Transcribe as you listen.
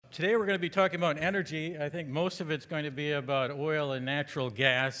Today we're going to be talking about energy. I think most of it's going to be about oil and natural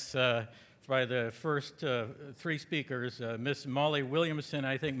gas by the first three speakers. Miss Molly Williamson,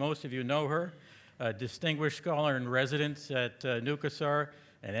 I think most of you know her, a distinguished scholar in residence at NUCASAR,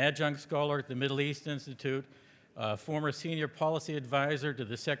 an adjunct scholar at the Middle East Institute, former senior policy advisor to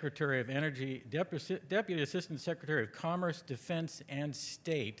the Secretary of Energy, Deputy Assistant Secretary of Commerce, Defense, and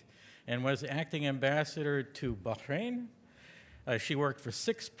State, and was acting ambassador to Bahrain. She worked for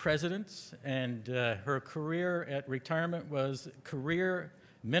 6 presidents, and her career at retirement was career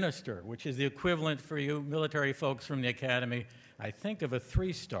minister, which is the equivalent for you military folks from the academy, I think, of a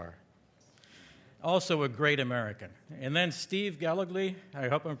 3-star. Also a great American. And then Steve Gallagly, I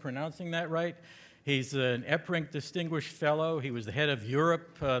hope I'm pronouncing that right. He's an EPRINC Distinguished Fellow. He was the head of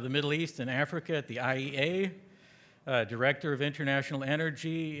Europe, the Middle East, and Africa at the IEA. Director of International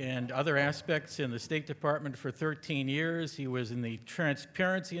Energy and other aspects in the State Department for 13 years. He was in the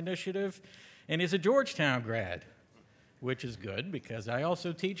Transparency Initiative, and he's a Georgetown grad, which is good because I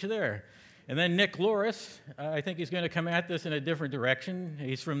also teach there. And then Nick Loris, I think he's going to come at this in a different direction.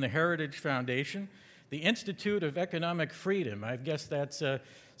 He's from the Heritage Foundation, the Institute of Economic Freedom. I guess that's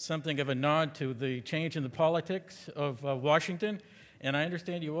something of a nod to the change in the politics of Washington. And I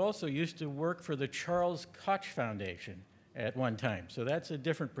understand you also used to work for the Charles Koch Foundation at one time. So that's a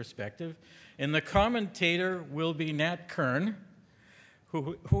different perspective. And the commentator will be Nat Kern,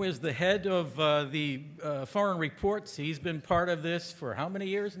 who is the head of the Foreign Reports. He's been part of this for how many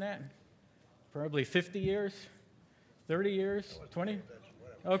years, Nat? Probably 50 years? 30 years? 20?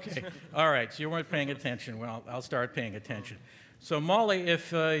 Okay. All right. So you weren't paying attention. Well, I'll start paying attention. So Molly,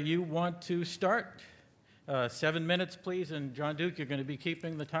 if you want to start. 7 minutes, please, and John Duke, you're going to be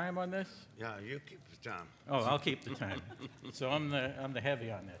keeping the time on this? Yeah, you keep the time. Oh, I'll keep the time. So I'm the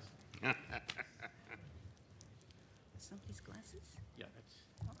heavy on this. Somebody's glasses? Yeah, that's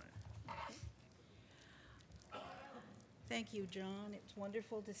all right. Okay. Thank you, John. It's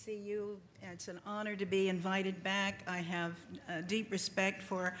wonderful to see you. It's an honor to be invited back. I have deep respect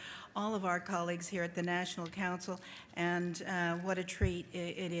for all of our colleagues here at the National Council, and what a treat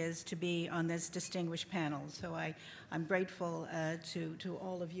it is to be on this distinguished panel. So I'm grateful to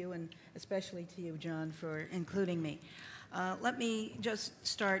all of you, and especially to you, John, for including me. Let me just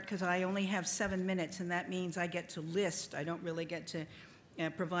start, because I only have 7 minutes, and that means I get to list. I don't really get to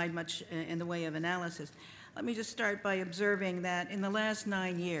provide much in the way of analysis. Let me just start by observing that in the last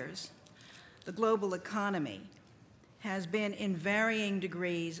 9 years, the global economy has been in varying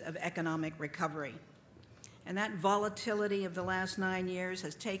degrees of economic recovery. And that volatility of the last 9 years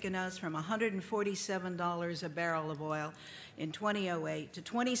has taken us from $147 a barrel of oil in 2008 to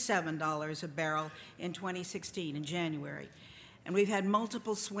 $27 a barrel in 2016 in January. And we've had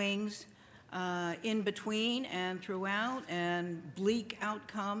multiple swings in between and throughout, and bleak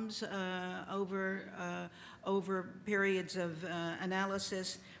outcomes over periods of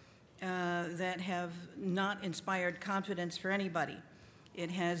analysis that have not inspired confidence for anybody. It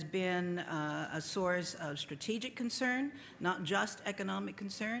has been a source of strategic concern, not just economic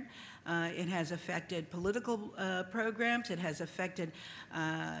concern. It has affected political programs. It has affected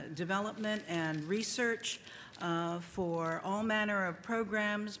development and research for all manner of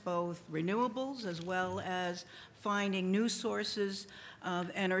programs, both renewables as well as finding new sources of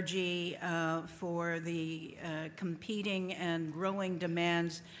energy for the competing and growing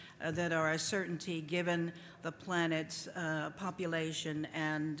demands that are a certainty given the planet's population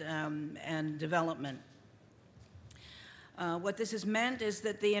and development. What this has meant is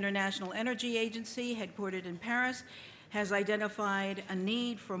that the International Energy Agency, headquartered in Paris, has identified a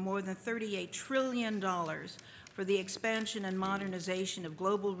need for more than $38 trillion for the expansion and modernization of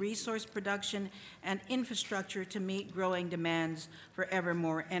global resource production and infrastructure to meet growing demands for ever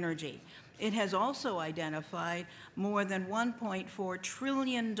more energy. It has also identified more than $1.4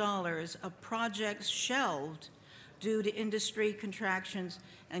 trillion of projects shelved due to industry contractions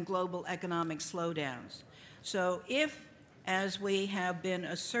and global economic slowdowns. So if, as we have been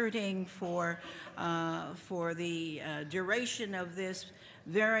asserting for the duration of this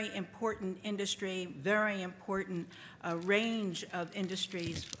very important industry, very important range of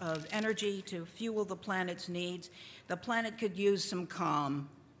industries of energy to fuel the planet's needs, the planet could use some calm.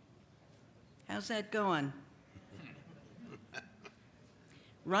 How's that going?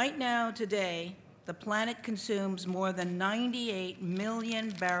 Right now, today, the planet consumes more than 98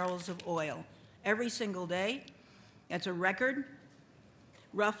 million barrels of oil every single day. That's a record.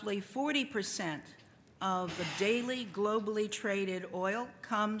 Roughly 40% of the daily globally traded oil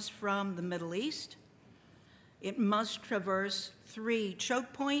comes from the Middle East. It must traverse 3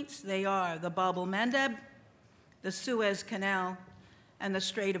 choke points. They are the Bab el-Mandeb, the Suez Canal, and the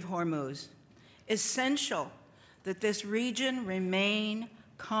Strait of Hormuz. Essential that this region remain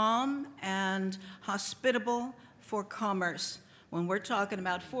calm and hospitable for commerce when we're talking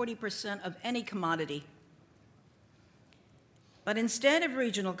about 40% of any commodity. But instead of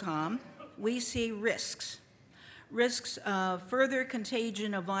regional calm, we see risks. Risks of further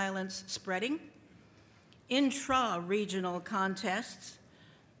contagion of violence spreading, intra-regional contests,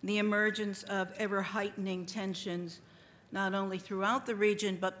 the emergence of ever-heightening tensions, not only throughout the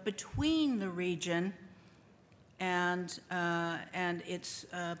region, but between the region and its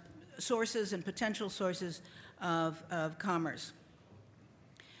sources and potential sources of commerce.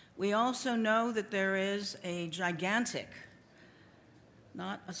 We also know that there is a gigantic,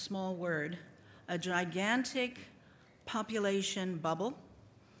 not a small word, a gigantic population bubble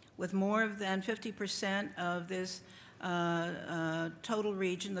with more than 50% of this total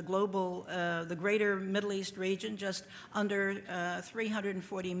region, the global, the greater Middle East region, just under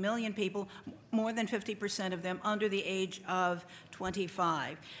 340 million people, more than 50% of them under the age of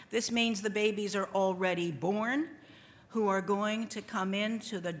 25. This means the babies are already born who are going to come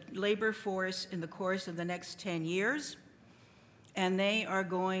into the labor force in the course of the next 10 years, and they are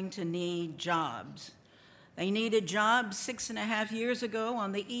going to need jobs. They needed jobs 6.5 years ago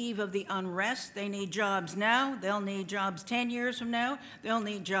on the eve of the unrest. They need jobs now. They'll need jobs 10 years from now. They'll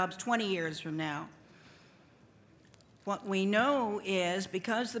need jobs 20 years from now. What we know is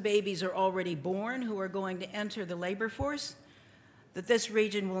because the babies are already born who are going to enter the labor force, that this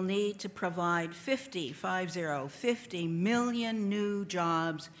region will need to provide 50 million new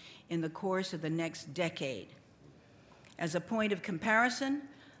jobs in the course of the next decade. As a point of comparison,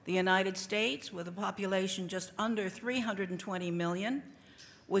 the United States, with a population just under 320 million,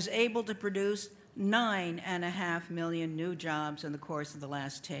 was able to produce 9.5 million new jobs in the course of the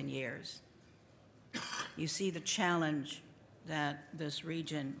last 10 years. You see the challenge that this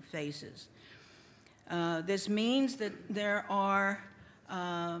region faces. This means that there are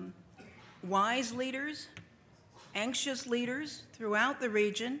wise leaders, anxious leaders throughout the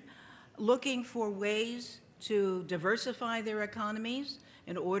region looking for ways to diversify their economies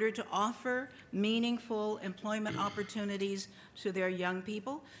in order to offer meaningful employment opportunities to their young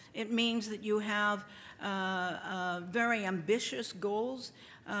people. It means that you have very ambitious goals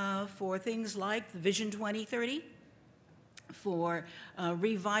for things like the Vision 2030, for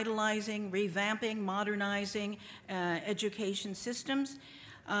revitalizing, revamping, modernizing education systems,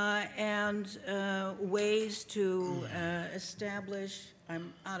 and ways to establish,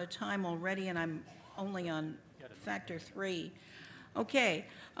 I'm out of time already and I'm only on factor 3. Okay,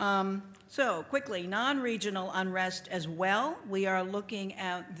 so quickly, non-regional unrest as well. We are looking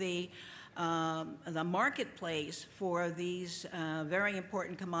at the marketplace for these very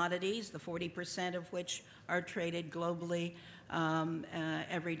important commodities, the 40% of which are traded globally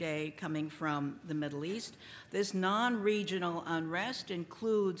every day coming from the Middle East. This non-regional unrest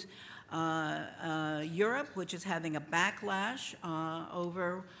includes Europe, which is having a backlash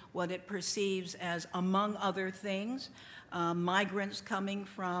over what it perceives as, among other things, migrants coming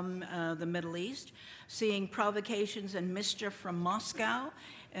from the Middle East, seeing provocations and mischief from Moscow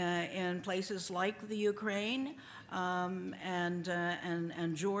in places like the Ukraine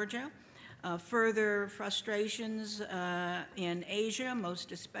and Georgia. Further frustrations in Asia,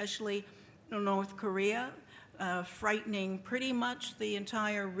 most especially North Korea, frightening pretty much the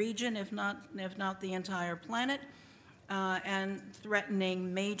entire region, if not the entire planet, and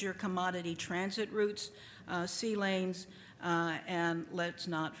threatening major commodity transit routes, sea lanes, and let's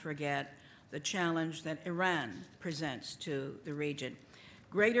not forget the challenge that Iran presents to the region.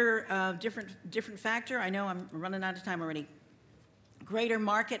 Greater different factor, I know I'm running out of time already, greater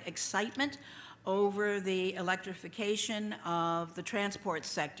market excitement over the electrification of the transport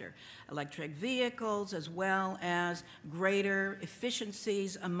sector, electric vehicles, as well as greater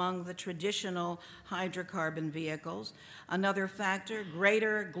efficiencies among the traditional hydrocarbon vehicles. Another factor,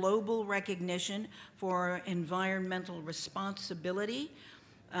 greater global recognition for environmental responsibility.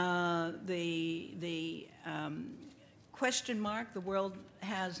 The question mark the world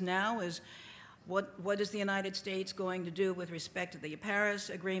has now is, what is the United States going to do with respect to the Paris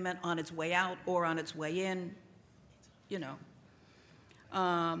Agreement on its way out or on its way in? You know.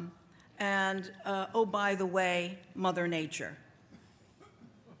 Oh, by the way, Mother Nature.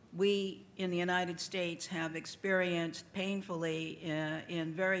 We in the United States have experienced painfully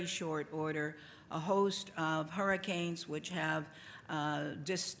in very short order a host of hurricanes which have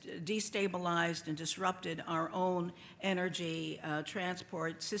destabilized and disrupted our own energy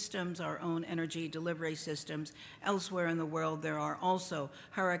transport systems, our own energy delivery systems. Elsewhere in the world, there are also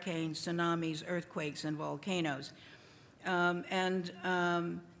hurricanes, tsunamis, earthquakes, and volcanoes. and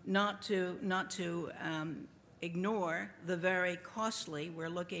not to ignore the very costly, we're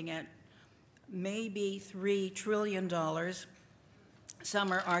looking at maybe $3 trillion.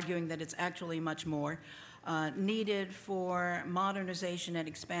 Some are arguing that it's actually much more, needed for modernization and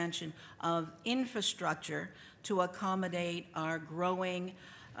expansion of infrastructure to accommodate our growing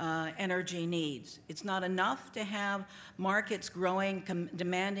energy needs. It's not enough to have markets growing,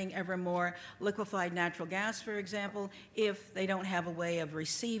 demanding ever more liquefied natural gas, for example, if they don't have a way of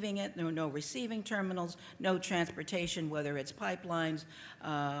receiving it. There are no receiving terminals, no transportation, whether it's pipelines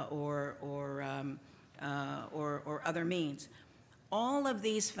or other means. All of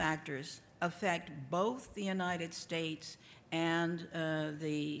these factors affect both the United States and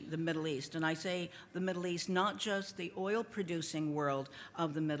the Middle East. And I say the Middle East, not just the oil-producing world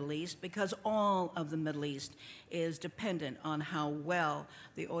of the Middle East, because all of the Middle East is dependent on how well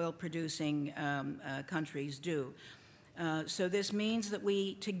the oil-producing countries do. So this means that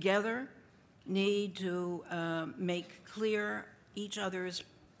we together need to make clear each other's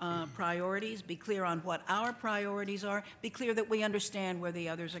priorities, be clear on what our priorities are, be clear that we understand where the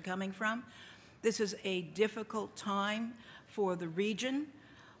others are coming from. This is a difficult time for the region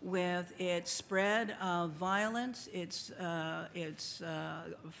with its spread of violence, its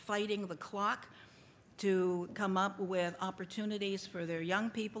fighting the clock to come up with opportunities for their young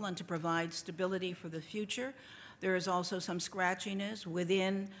people and to provide stability for the future. There is also some scratchiness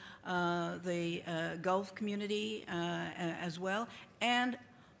within the Gulf community as well. And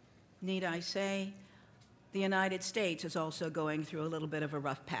need I say, the United States is also going through a little bit of a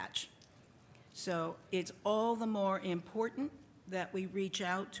rough patch. So it's all the more important that we reach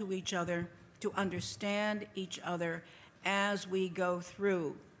out to each other to understand each other as we go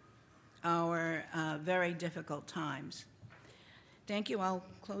through our very difficult times. Thank you. I'll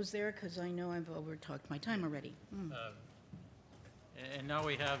close there because I know I've overtalked my time already. And now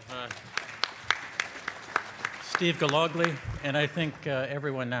we have Steve Galogli, and I think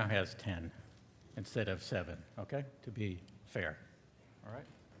everyone now has 10 instead of 7, okay, to be fair. All right?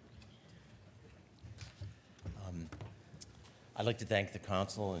 I'd like to thank the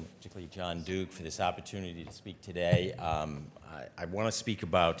Council, and particularly John Duke, for this opportunity to speak today. I want to speak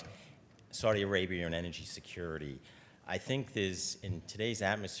about Saudi Arabia and energy security. I think there's, in today's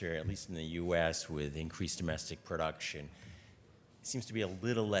atmosphere, at least in the U.S., with increased domestic production, seems to be a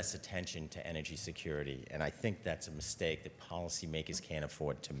little less attention to energy security, and I think that's a mistake that policymakers can't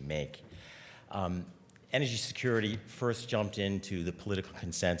afford to make. Energy security first jumped into the political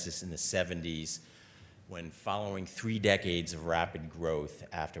consensus in the 70s when, following 3 decades of rapid growth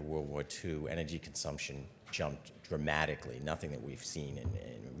after World War II, energy consumption jumped dramatically, nothing that we've seen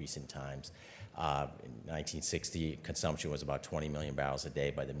in recent times. In 1960, consumption was about 20 million barrels a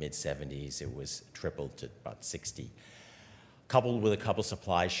day. By the mid-70s, it was tripled to about 60. Coupled with a couple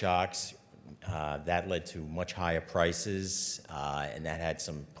supply shocks, that led to much higher prices, and that had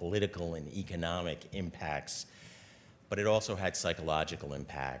some political and economic impacts, but it also had psychological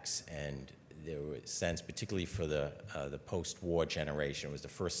impacts. And there was a sense, particularly for the post-war generation, it was the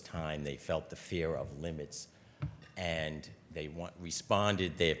first time they felt the fear of limits, and they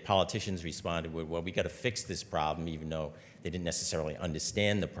their politicians responded with, well, we got to fix this problem, even though they didn't necessarily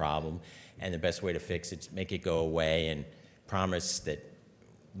understand the problem, and the best way to fix it is make it go away, and promise that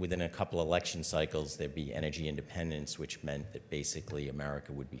within a couple election cycles there'd be energy independence, which meant that basically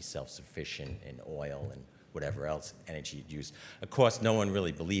America would be self-sufficient in oil and whatever else energy you'd use. Of course, no one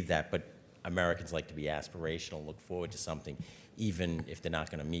really believed that, but Americans like to be aspirational, look forward to something, even if they're not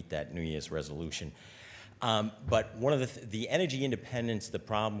going to meet that New Year's resolution. But one of the energy independence, the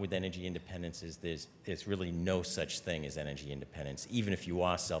problem with energy independence is there's really no such thing as energy independence. Even if you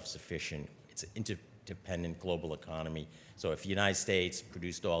are self-sufficient, it's an interdependent global economy. So if the United States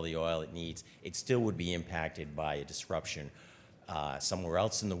produced all the oil it needs, it still would be impacted by a disruption somewhere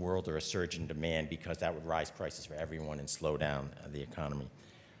else in the world or a surge in demand, because that would rise prices for everyone and slow down the economy.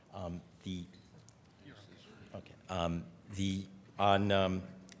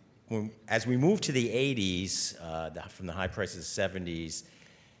 As we moved to the 80s, from the high prices of the 70s,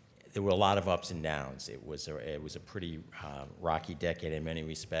 there were a lot of ups and downs. It was a pretty rocky decade in many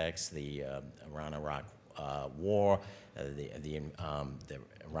respects. The Iran-Iraq war, the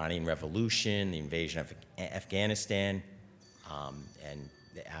Iranian Revolution, the invasion of Afghanistan, and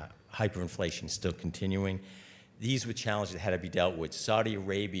the hyperinflation still continuing. These were challenges that had to be dealt with. Saudi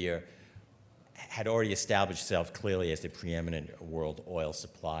Arabia had already established itself clearly as the preeminent world oil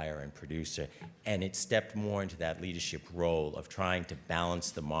supplier and producer, and it stepped more into that leadership role of trying to balance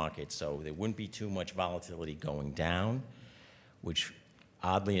the market so there wouldn't be too much volatility going down, which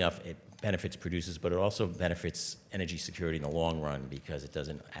oddly enough, it benefits producers, but it also benefits energy security in the long run because it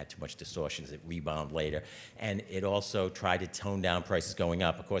doesn't add too much distortions that rebound later. And it also tried to tone down prices going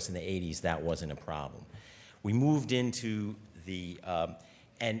up. Of course, in the 80s, that wasn't a problem. We moved into the,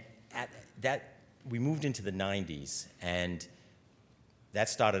 we moved into the 90s, and that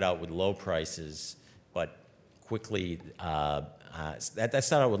started out with low prices, but quickly, that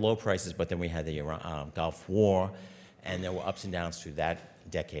started out with low prices, but then we had the Gulf War, and there were ups and downs through that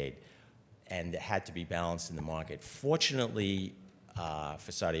decade, and it had to be balanced in the market. Fortunately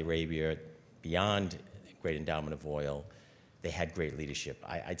for Saudi Arabia, beyond great endowment of oil, they had great leadership.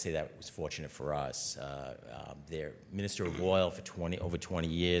 I'd say that was fortunate for us. Their Minister of Oil for over 20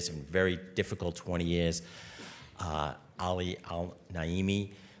 years, and very difficult 20 years, Ali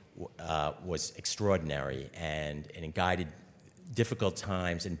Al-Naimi, was extraordinary and guided difficult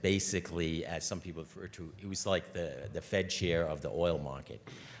times, and basically, as some people refer to, it was like the Fed chair of the oil market.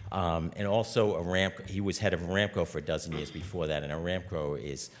 And also Aramco, he was head of Aramco for a dozen years before that, and Aramco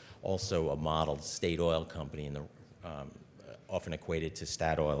is also a model state oil company, and often equated to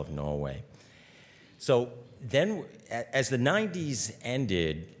Statoil of Norway. So then, as the 90s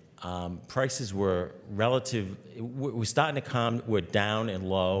ended, prices were we're starting to come, we're down and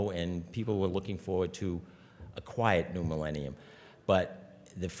low, and people were looking forward to a quiet new millennium. But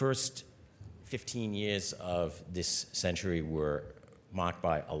the first 15 years of this century were marked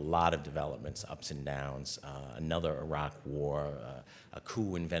by a lot of developments, ups and downs, another Iraq war, a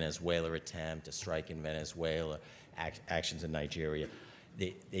coup in Venezuela attempt, a strike in Venezuela, actions in Nigeria.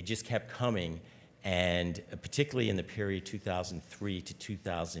 They just kept coming, and particularly in the period 2003 to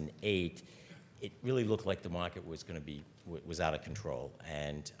 2008, it really looked like the market was out of control.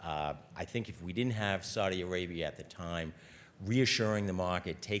 And I think if we didn't have Saudi Arabia at the time reassuring the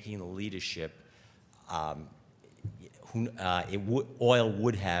market, taking the leadership, oil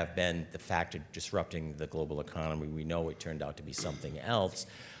would have been the factor disrupting the global economy. We know it turned out to be something else,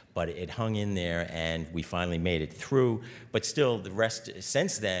 but it hung in there, and we finally made it through. But still, the rest,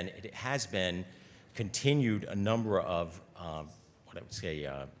 since then, it has been continued a number of, what I would say,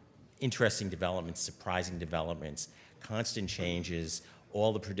 interesting developments, surprising developments, constant changes.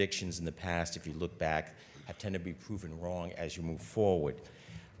 All the predictions in the past, if you look back, have tended to be proven wrong as you move forward.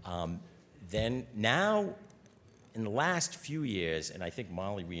 Then now, in the last few years, and I think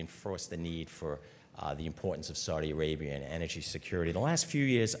Molly reinforced the need for the importance of Saudi Arabia and energy security. The last few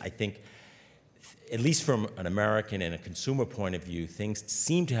years, I think, at least from an American and a consumer point of view, things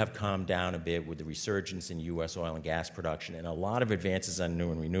seem to have calmed down a bit with the resurgence in U.S. oil and gas production and a lot of advances on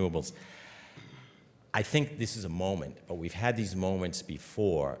new and renewables. I think this is a moment, but we've had these moments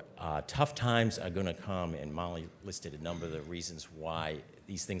before. Tough times are going to come, and Molly listed a number of the reasons why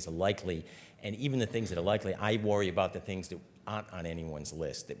these things are likely. And even the things that are likely, I worry about the things that aren't on anyone's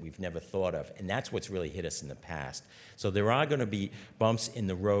list that we've never thought of, and that's what's really hit us in the past. So there are going to be bumps in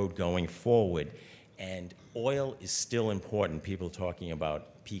the road going forward, and oil is still important. People talking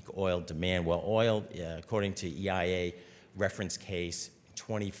about peak oil demand. Well, oil, according to EIA reference case,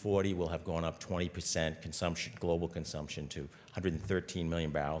 2040 will have gone up 20% consumption, global consumption, to 113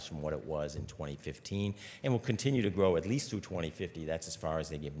 million barrels from what it was in 2015, and will continue to grow at least through 2050. That's as far as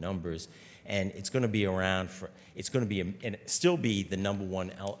they give numbers, and it's going to be around for. It's going to be and still be the number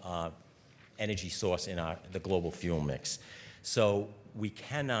one energy source in the global fuel mix. So we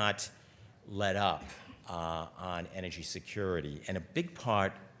cannot let up on energy security, and a big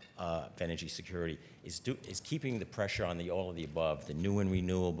part of energy security is keeping the pressure on all of the above, the new and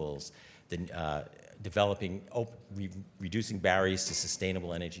renewables, the developing, reducing barriers to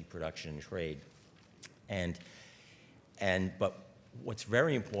sustainable energy production and trade. But what's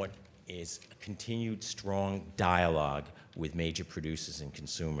very important is a continued strong dialogue with major producers and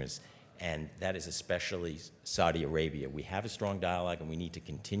consumers, and that is especially Saudi Arabia. We have a strong dialogue, and we need to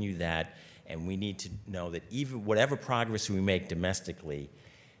continue that, and we need to know that even whatever progress we make domestically,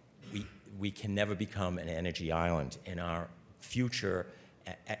 we can never become an energy island, and our future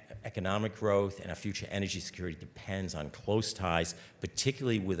economic growth and our future energy security depends on close ties,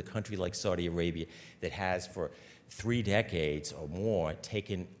 particularly with a country like Saudi Arabia that has for 3 decades or more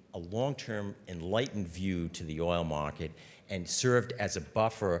taken a long-term enlightened view to the oil market and served as a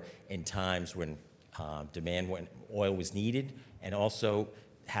buffer in times when when oil was needed, and also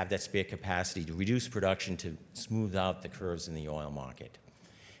have that spare capacity to reduce production to smooth out the curves in the oil market.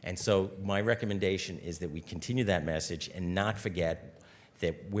 And so my recommendation is that we continue that message and not forget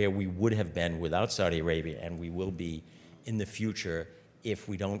that where we would have been without Saudi Arabia, and we will be in the future if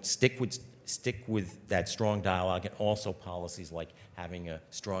we don't stick with that strong dialogue, and also policies like having a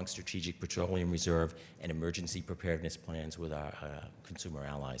strong strategic petroleum reserve and emergency preparedness plans with our consumer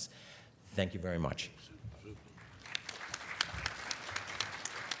allies. Thank you very much.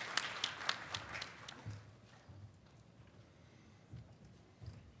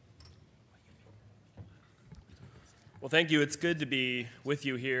 Well, thank you. It's good to be with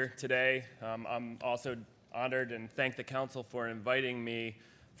you here today. I'm also honored and thank the council for inviting me.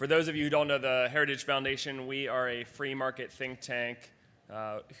 For those of you who don't know the Heritage Foundation, we are a free market think tank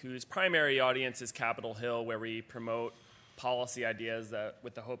whose primary audience is Capitol Hill, where we promote policy ideas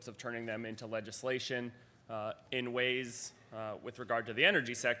with the hopes of turning them into legislation in ways with regard to the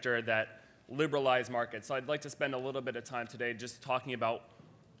energy sector that liberalize markets. So I'd like to spend a little bit of time today just talking about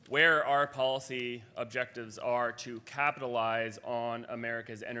where our policy objectives are to capitalize on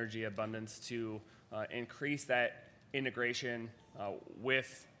America's energy abundance to increase that integration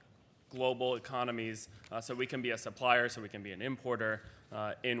with global economies so we can be a supplier, so we can be an importer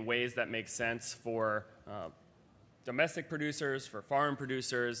in ways that make sense for domestic producers, for foreign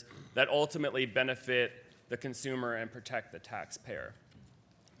producers, that ultimately benefit the consumer and protect the taxpayer.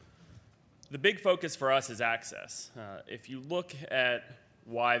 The big focus for us is access. If you look at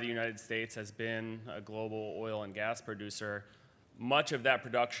why the United States has been a global oil and gas producer, much of that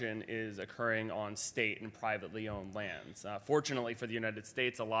production is occurring on state and privately owned lands. Fortunately for the United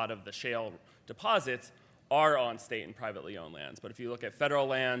States, a lot of the shale deposits are on state and privately owned lands. But if you look at federal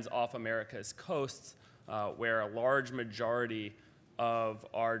lands off America's coasts, where a large majority of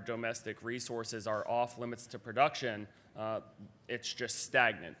our domestic resources are off limits to production, it's just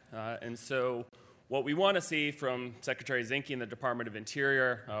stagnant. And so what we want to see from Secretary Zinke and the Department of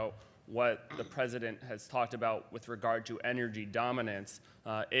Interior, what the President has talked about with regard to energy dominance,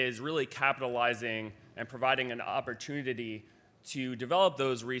 is really capitalizing and providing an opportunity to develop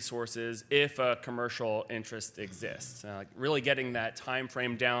those resources if a commercial interest exists. Really getting that time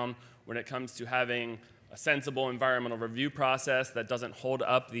frame down when it comes to having a sensible environmental review process that doesn't hold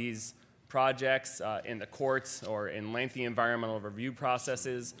up these projects in the courts or in lengthy environmental review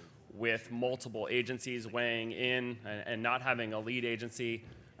processes with multiple agencies weighing in and not having a lead agency,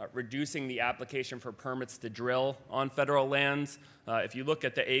 reducing the application for permits to drill on federal lands. If you look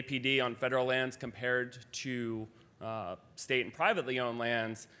at the APD on federal lands compared to state and privately owned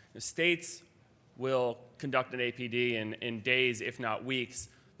lands, the states will conduct an APD in days, if not weeks.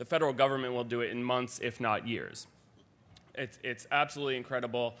 The federal government will do it in months, if not years. It's absolutely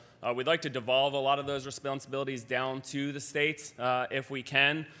incredible. We'd like to devolve a lot of those responsibilities down to the states if we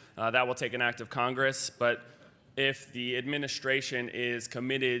can. That will take an act of Congress, but if the administration is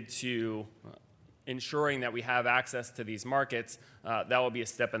committed to ensuring that we have access to these markets, that will be a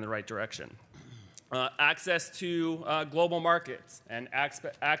step in the right direction. Access to global markets and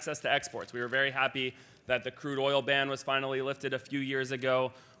access to exports. We were very happy that the crude oil ban was finally lifted a few years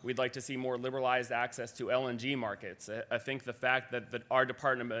ago. We'd like to see more liberalized access to LNG markets. I think the fact that our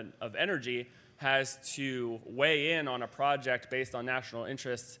Department of Energy has to weigh in on a project based on national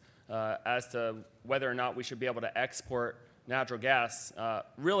interests as to whether or not we should be able to export natural gas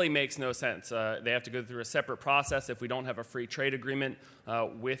really makes no sense. They have to go through a separate process if we don't have a free trade agreement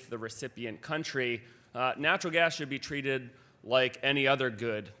with the recipient country. Natural gas should be treated like any other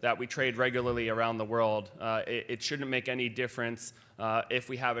good that we trade regularly around the world. It shouldn't make any difference if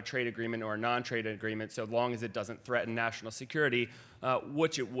we have a trade agreement or a non-trade agreement, so long as it doesn't threaten national security,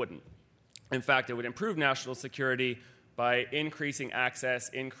 which it wouldn't. In fact, it would improve national security by increasing access,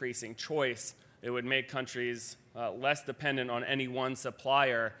 increasing choice. It would make countries less dependent on any one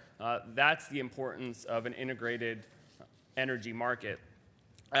supplier. That's the importance of an integrated energy market.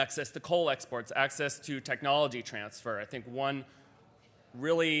 Access to coal exports, access to technology transfer. I think one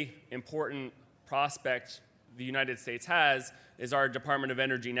really important prospect the United States has is our Department of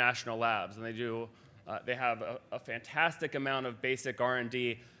Energy National Labs, and they have a fantastic amount of basic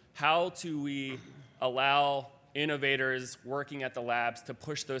R&D. How do we allow innovators working at the labs to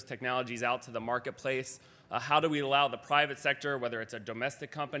push those technologies out to the marketplace? How do we allow the private sector, whether it's a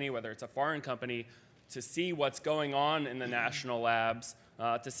domestic company, whether it's a foreign company, to see what's going on in the national labs,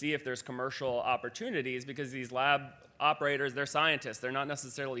 to see if there's commercial opportunities, because these lab operators, they're scientists. They're not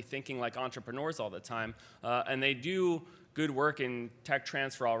necessarily thinking like entrepreneurs all the time, and they do good work in tech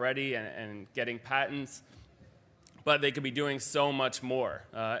transfer already and getting patents, but they could be doing so much more.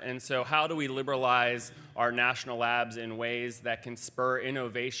 And so how do we liberalize our national labs in ways that can spur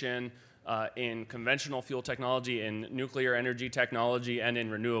innovation in conventional fuel technology, in nuclear energy technology, and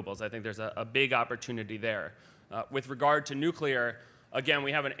in renewables? I think there's a big opportunity there. With regard to nuclear, again,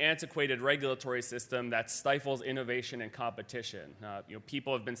 we have an antiquated regulatory system that stifles innovation and competition.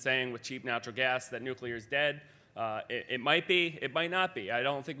 People have been saying with cheap natural gas that nuclear is dead. It might be, it might not be. I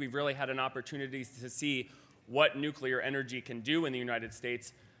don't think we've really had an opportunity to see what nuclear energy can do in the United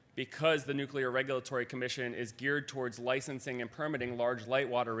States, because the Nuclear Regulatory Commission is geared towards licensing and permitting large light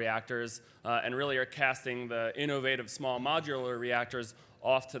water reactors and really are casting the innovative small modular reactors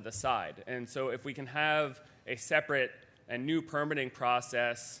off to the side. And so if we can have a separate and new permitting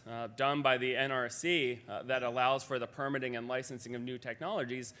process done by the NRC that allows for the permitting and licensing of new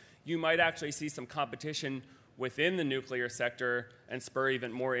technologies, you might actually see some competition within the nuclear sector and spur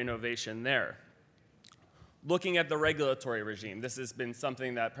even more innovation there. Looking at the regulatory regime, this has been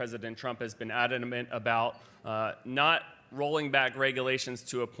something that President Trump has been adamant about, not rolling back regulations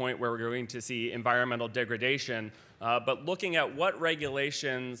to a point where we're going to see environmental degradation, but looking at what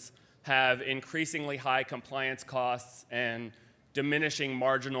regulations have increasingly high compliance costs and diminishing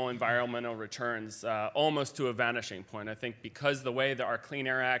marginal environmental returns, almost to a vanishing point. I think because the way that our Clean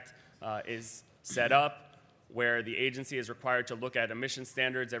Air Act is set up, where the agency is required to look at emission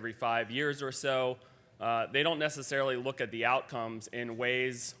standards every 5 years or so, they don't necessarily look at the outcomes in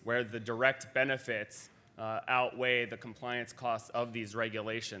ways where the direct benefits outweigh the compliance costs of these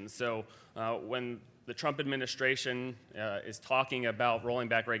regulations. So when the Trump administration is talking about rolling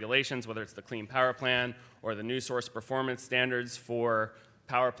back regulations, whether it's the Clean Power Plan or the new source performance standards for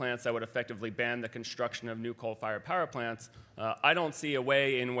power plants that would effectively ban the construction of new coal-fired power plants, I don't see a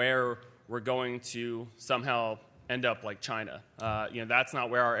way in where we're going to somehow end up like China. That's not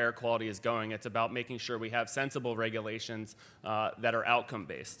where our air quality is going. It's about making sure we have sensible regulations that are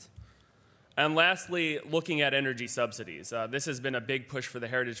outcome-based. And lastly, looking at energy subsidies. This has been a big push for the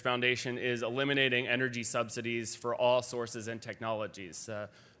Heritage Foundation, is eliminating energy subsidies for all sources and technologies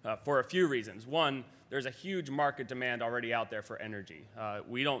for a few reasons. One, there's a huge market demand already out there for energy.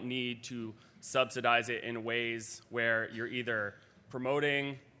 We don't need to subsidize it in ways where you're either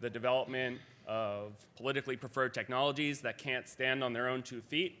promoting the development of politically preferred technologies that can't stand on their own 2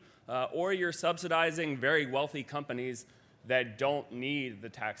 feet, or you're subsidizing very wealthy companies that don't need the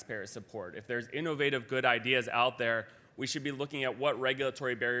taxpayer support. If there's innovative, good ideas out there, we should be looking at what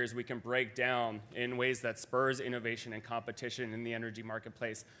regulatory barriers we can break down in ways that spurs innovation and competition in the energy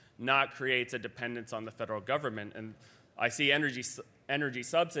marketplace, not creates a dependence on the federal government. And I see energy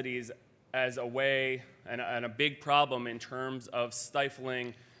subsidies as a way and a big problem in terms of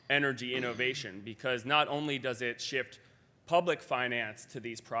stifling energy innovation, because not only does it shift public finance to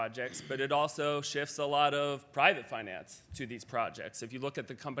these projects, but it also shifts a lot of private finance to these projects. If you look at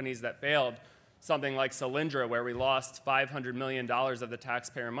the companies that failed, something like Solyndra, where we lost $500 million of the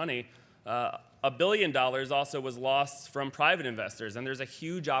taxpayer money, $1 billion also was lost from private investors. And there's a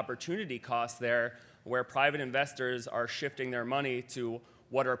huge opportunity cost there where private investors are shifting their money to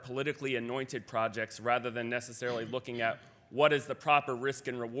what are politically anointed projects rather than necessarily looking at what is the proper risk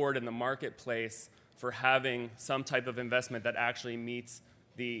and reward in the marketplace for having some type of investment that actually meets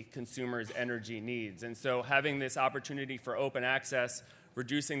the consumer's energy needs. And so having this opportunity for open access,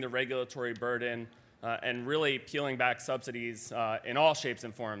 reducing the regulatory burden, and really peeling back subsidies in all shapes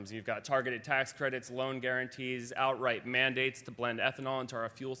and forms. You've got targeted tax credits, loan guarantees, outright mandates to blend ethanol into our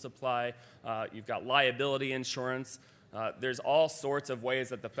fuel supply. You've got liability insurance. There's all sorts of ways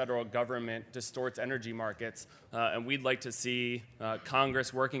that the federal government distorts energy markets, and we'd like to see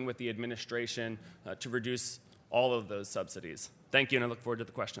Congress working with the administration to reduce all of those subsidies. Thank you, and I look forward to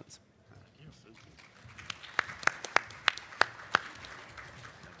the questions.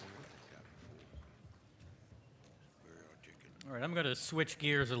 All right, I'm going to switch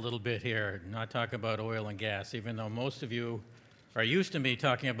gears a little bit here, not talk about oil and gas, even though most of you are used to me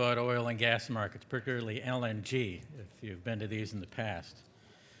talking about oil and gas markets, particularly LNG, if you've been to these in the past.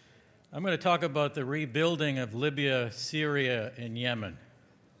 I'm going to talk about the rebuilding of Libya, Syria, and Yemen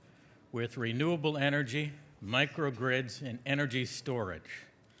with renewable energy, microgrids, and energy storage.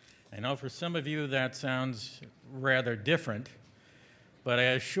 I know for some of you that sounds rather different, but I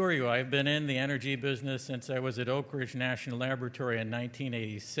assure you I've been in the energy business since I was at Oak Ridge National Laboratory in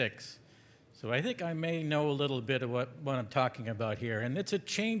 1986. So I think I may know a little bit of what I'm talking about here. And it's a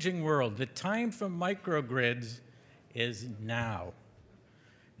changing world. The time for microgrids is now.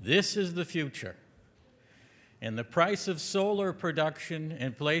 This is the future. And the price of solar production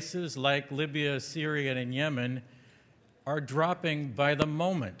in places like Libya, Syria, and Yemen are dropping by the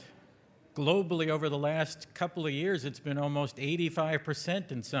moment. Globally, over the last couple of years, it's been almost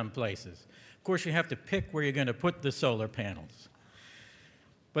 85% in some places. Of course, you have to pick where you're going to put the solar panels.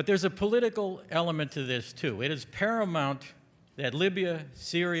 But there's a political element to this, too. It is paramount that Libya,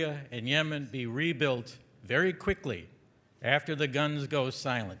 Syria, and Yemen be rebuilt very quickly after the guns go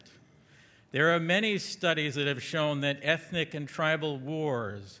silent. There are many studies that have shown that ethnic and tribal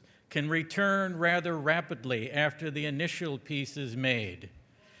wars can return rather rapidly after the initial peace is made.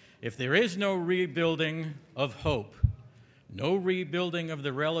 If there is no rebuilding of hope, no rebuilding of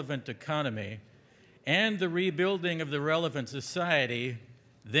the relevant economy, and the rebuilding of the relevant society,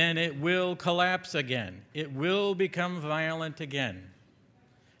 then it will collapse again. It will become violent again.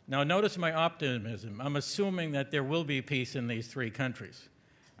 Now, notice my optimism. I'm assuming that there will be peace in these three countries.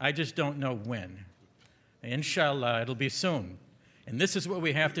 I just don't know when. Inshallah, it'll be soon. And this is what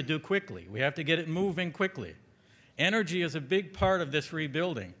we have to do quickly. We have to get it moving quickly. Energy is a big part of this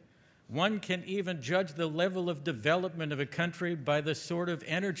rebuilding. One can even judge the level of development of a country by the sort of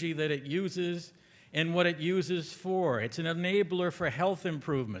energy that it uses and what it uses for. It's an enabler for health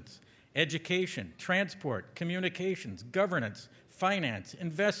improvements, education, transport, communications, governance, finance,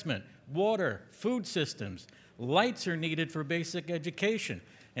 investment, water, food systems. Lights are needed for basic education.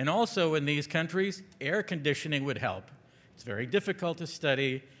 And also in these countries, air conditioning would help. It's very difficult to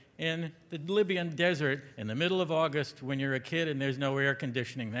study in the Libyan desert in the middle of August when you're a kid and there's no air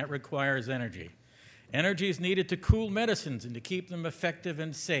conditioning. That requires energy. Energy is needed to cool medicines and to keep them effective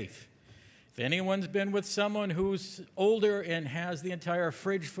and safe. If anyone's been with someone who's older and has the entire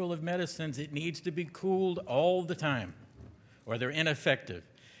fridge full of medicines, it needs to be cooled all the time, or they're ineffective.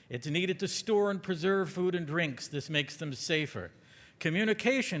 It's needed to store and preserve food and drinks. This makes them safer.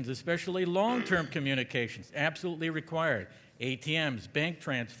 Communications, especially long-term communications, absolutely required. ATMs, bank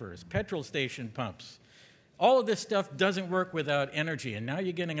transfers, petrol station pumps. All of this stuff doesn't work without energy, and now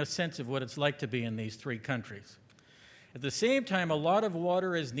you're getting a sense of what it's like to be in these three countries. At the same time, a lot of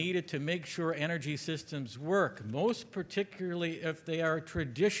water is needed to make sure energy systems work, most particularly if they are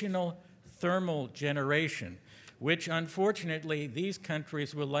traditional thermal generation, which unfortunately these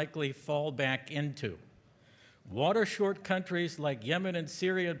countries will likely fall back into. Water-short countries like Yemen and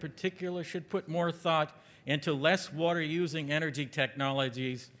Syria in particular should put more thought into less water-using energy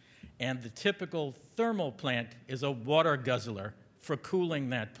technologies, and the typical thermal plant is a water guzzler for cooling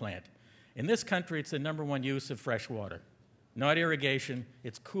that plant. In this country, it's the #1 use of fresh water. Not irrigation,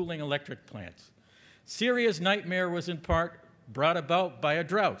 it's cooling electric plants. Syria's nightmare was in part brought about by a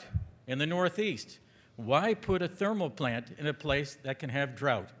drought in the northeast. Why put a thermal plant in a place that can have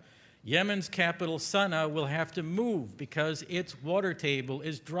drought? Yemen's capital, Sana'a, will have to move because its water table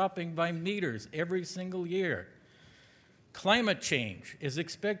is dropping by meters every single year. Climate change is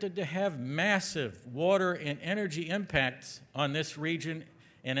expected to have massive water and energy impacts on this region,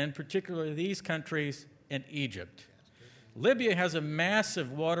 and in particular these countries and Egypt. Libya has a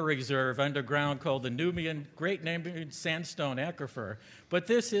massive water reserve underground called the Nubian Great Nubian Sandstone Aquifer, but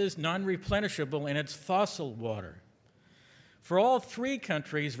this is non-replenishable and it's fossil water. For all three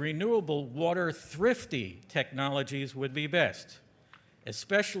countries, renewable water thrifty technologies would be best,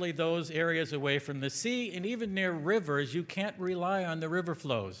 especially those areas away from the sea and even near rivers. You can't rely on the river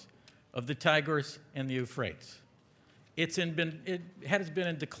flows of the Tigris and the Euphrates. It has been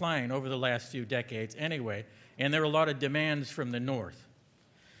in decline over the last few decades anyway, and there are a lot of demands from the north.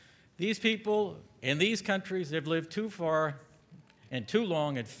 These people in these countries have lived too far and too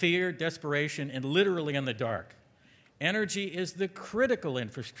long in fear, desperation, and literally in the dark. Energy is the critical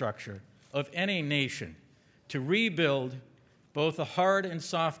infrastructure of any nation to rebuild both the hard and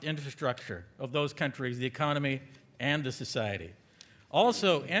soft infrastructure of those countries, the economy and the society.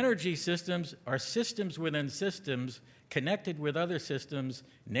 Also, energy systems are systems within systems, connected with other systems,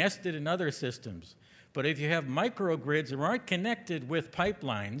 nested in other systems. But if you have microgrids that aren't connected with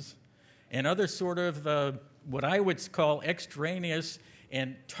pipelines and other sort of what I would call extraneous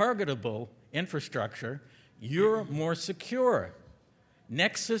and targetable infrastructure, you're more secure.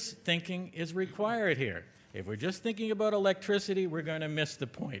 Nexus thinking is required here. If we're just thinking about electricity, we're going to miss the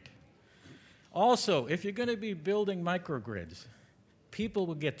point. Also, if you're going to be building microgrids, people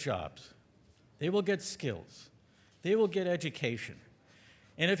will get jobs. They will get skills. They will get education.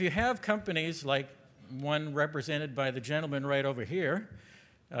 And if you have companies like one represented by the gentleman right over here,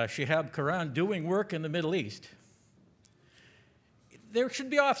 Shihab Kuran, doing work in the Middle East, there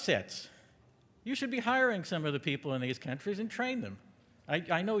should be offsets. You should be hiring some of the people in these countries and train them.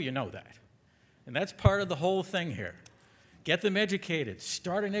 I know you know that. And that's part of the whole thing here. Get them educated.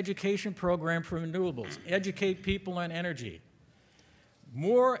 Start an education program for renewables. Educate people on energy.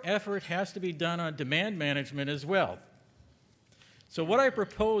 More effort has to be done on demand management as well. So what I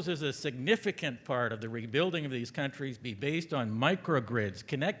propose is a significant part of the rebuilding of these countries be based on microgrids,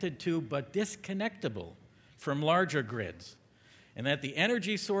 connected to but disconnectable from larger grids, and that the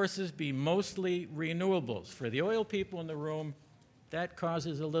energy sources be mostly renewables. For the oil people in the room, that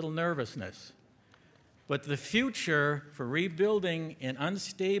causes a little nervousness. But the future for rebuilding in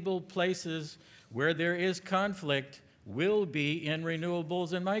unstable places where there is conflict will be in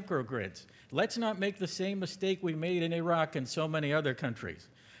renewables and microgrids. Let's not make the same mistake we made in Iraq and so many other countries.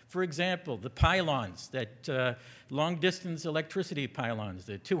 For example, the pylons, that long-distance electricity pylons,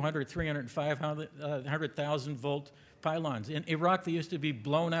 the 200, 300, 500,000 volt pylons. In Iraq, they used to be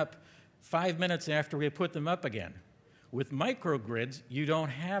blown up 5 minutes after we put them up again. With microgrids, you don't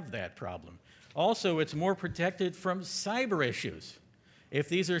have that problem. Also, it's more protected from cyber issues. If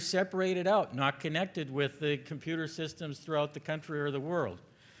these are separated out, not connected with the computer systems throughout the country or the world.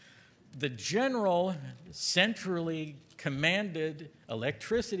 The general, centrally commanded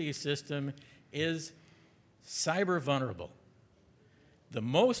electricity system is cyber vulnerable. The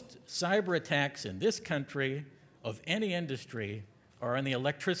most cyber attacks in this country of any industry are in the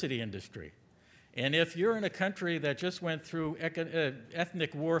electricity industry. And if you're in a country that just went through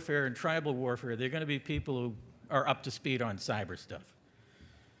ethnic warfare and tribal warfare, there are going to be people who are up to speed on cyber stuff.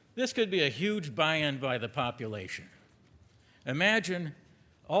 This could be a huge buy-in by the population. Imagine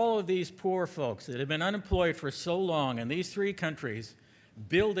all of these poor folks that have been unemployed for so long in these 3 countries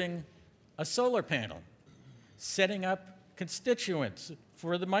building a solar panel, setting up constituents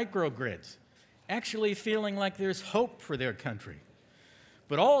for the microgrids, actually feeling like there's hope for their country.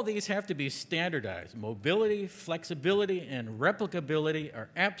 But all of these have to be standardized. Mobility, flexibility, and replicability are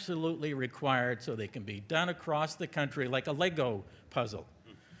absolutely required so they can be done across the country like a Lego puzzle.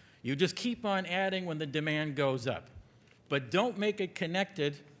 You just keep on adding when the demand goes up. But don't make it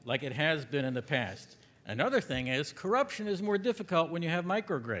connected like it has been in the past. Another thing is corruption is more difficult when you have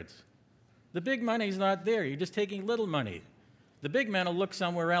microgrids. The big money's not there. You're just taking little money. The big men will look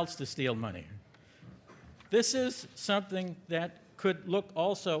somewhere else to steal money. This is something that could look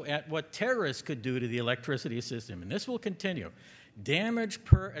also at what terrorists could do to the electricity system, and this will continue. Damage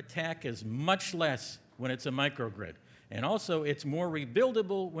per attack is much less when it's a microgrid, and also it's more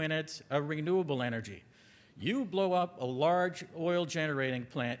rebuildable when it's a renewable energy. You blow up a large oil generating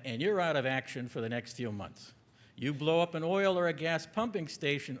plant and you're out of action for the next few months. You blow up an oil or a gas pumping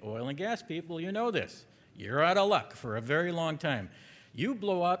station, oil and gas people, you know this. You're out of luck for a very long time. You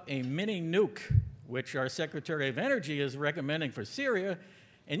blow up a mini nuke, which our Secretary of Energy is recommending for Syria,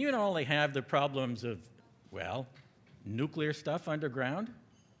 and you not only have the problems of, well, nuclear stuff underground.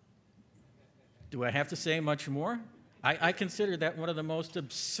 Do I have to say much more? I consider that one of the most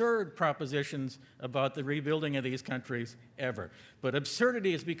absurd propositions about the rebuilding of these countries ever. But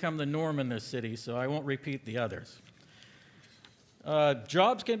absurdity has become the norm in this city, so I won't repeat the others.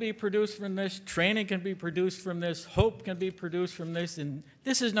 Jobs can be produced from this, training can be produced from this, hope can be produced from this, and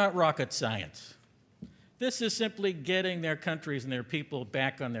this is not rocket science. This is simply getting their countries and their people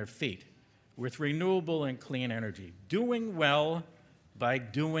back on their feet with renewable and clean energy. Doing well by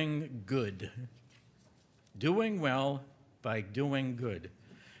doing good. Doing well by doing good.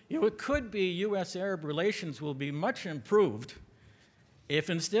 You know, it could be U.S.-Arab relations will be much improved if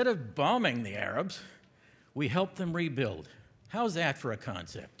instead of bombing the Arabs, we help them rebuild. How's that for a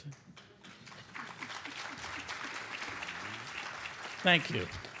concept? Thank you.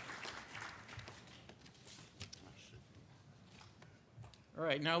 All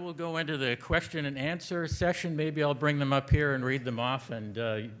right, now we'll go into the question and answer session. Maybe I'll bring them up here and read them off, and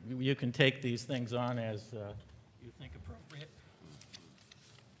you can take these things on as you think appropriate.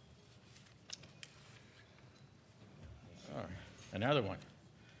 All right, another one.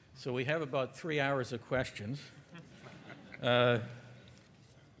 So we have about 3 hours of questions. Wow.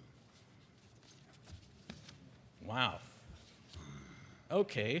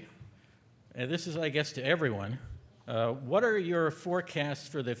 Okay. This is, I guess, to everyone. What are your forecasts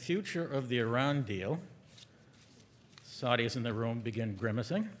for the future of the Iran deal? Saudis in the room begin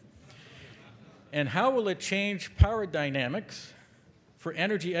grimacing. And how will it change power dynamics for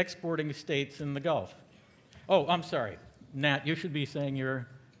energy exporting states in the Gulf? Oh, I'm sorry. Nat, you should be saying your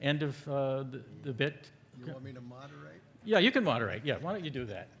end of the bit. You want me to moderate? Yeah, you can moderate. Yeah, why don't you do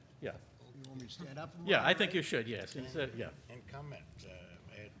that? Yeah. You want me to stand up and Yeah, I moderate? think you should, yes. Instead, yeah. And comment,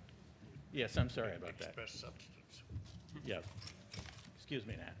 add Yes, I'm sorry about that. express substance. Yeah. Excuse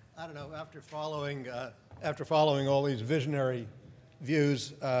me, Nat. I don't know, after following all these visionary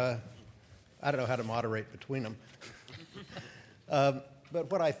views, I don't know how to moderate between them.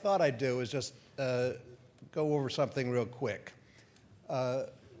 But what I thought I'd do is just go over something real quick.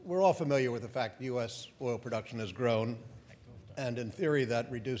 We're all familiar with the fact that U.S. oil production has grown, and in theory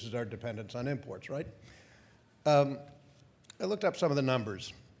that reduces our dependence on imports, right? I looked up some of the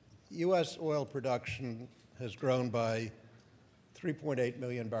numbers. U.S. oil production has grown by 3.8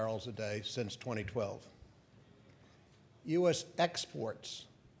 million barrels a day since 2012. U.S. exports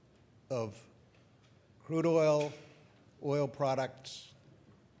of crude oil, oil products,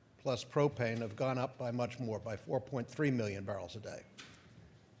 plus propane have gone up by much more, by 4.3 million barrels a day.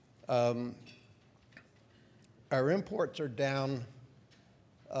 Our imports are down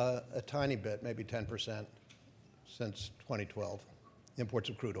a tiny bit, maybe 10% since 2012, imports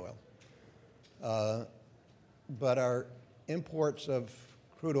of crude oil. But our imports of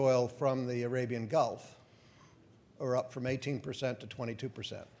crude oil from the Arabian Gulf are up from 18% to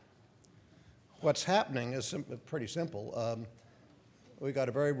 22%. What's happening is pretty simple. We've got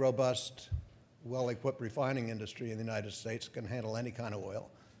a very robust, well-equipped refining industry in the United States, can handle any kind of oil.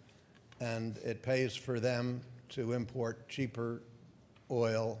 And it pays for them to import cheaper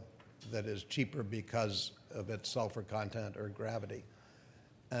oil that is cheaper because of its sulfur content or gravity.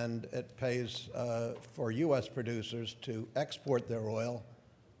 And it pays for U.S. producers to export their oil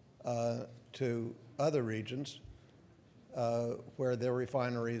to other regions where their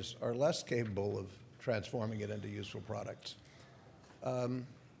refineries are less capable of transforming it into useful products.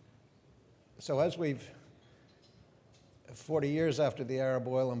 So as 40 years after the Arab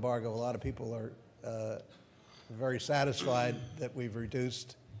oil embargo, a lot of people are very satisfied that we've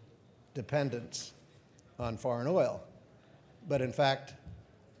reduced dependence on foreign oil. But in fact,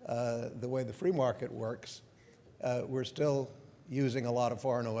 the way the free market works, we're still using a lot of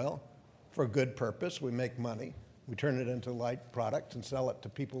foreign oil for good purpose. We make money. We turn it into light products and sell it to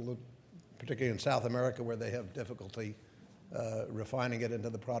people, particularly in South America, where they have difficulty refining it into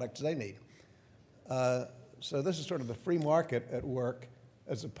the products they need. So this is sort of the free market at work,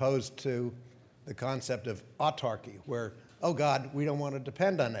 as opposed to the concept of autarky, where, oh God, we don't want to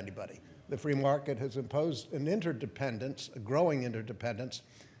depend on anybody. The free market has imposed an interdependence, a growing interdependence,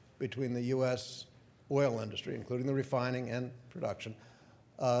 between the U.S. oil industry, including the refining and production,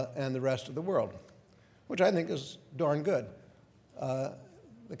 and the rest of the world, which I think is darn good.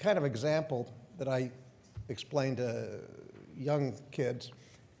 The kind of example that I explain to young kids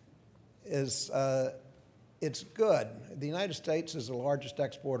is it's good. The United States is the largest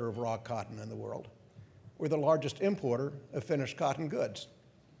exporter of raw cotton in the world. We're the largest importer of finished cotton goods.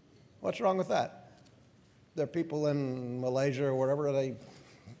 What's wrong with that? There are people in Malaysia or wherever, they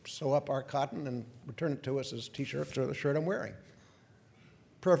sew up our cotton and return it to us as T-shirts or the shirt I'm wearing.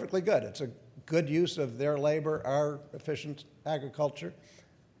 Perfectly good. It's a good use of their labor, our efficient agriculture,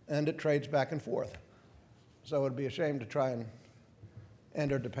 and it trades back and forth. So it would be a shame to try and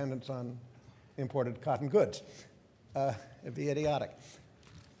end our dependence on imported cotton goods. It'd be idiotic.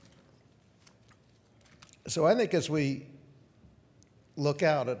 So I think as we look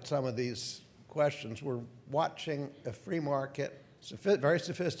out at some of these questions, we're watching a free market, very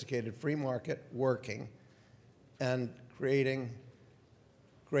sophisticated free market working and creating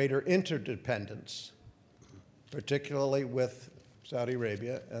greater interdependence, particularly with Saudi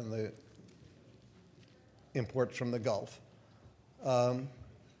Arabia and the imports from the Gulf,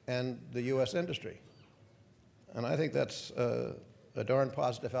 and the U.S. industry. And I think that's a darn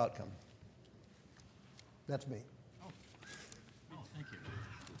positive outcome. That's me. Thank you.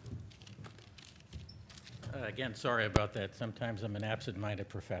 Again, sorry about that. Sometimes I'm an absent-minded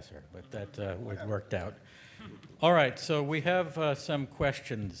professor, but that worked out. All right, so we have some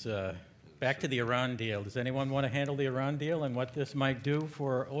questions. Back to the Iran deal. Does anyone want to handle the Iran deal and what this might do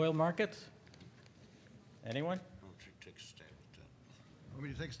for oil markets? Anyone? Why don't you take a stab at that? Want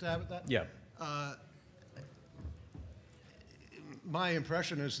me to take a stab at that? Yeah. My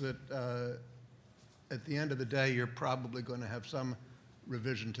impression is that at the end of the day, you're probably going to have some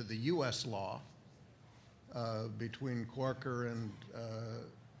revision to the U.S. law between Corker and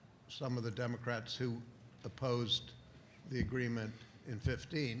some of the Democrats who opposed the agreement in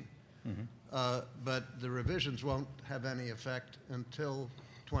 2015. Mm-hmm. But the revisions won't have any effect until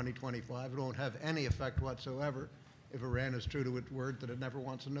 2025. It won't have any effect whatsoever if Iran is true to its word that it never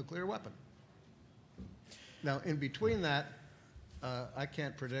wants a nuclear weapon. Now, in between that, I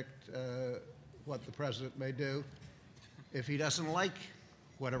can't predict what the president may do if he doesn't like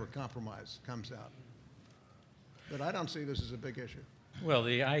whatever compromise comes out. But I don't see this as a big issue. Well,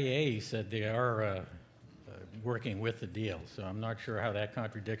 the IEA said they are working with the deal, so I'm not sure how that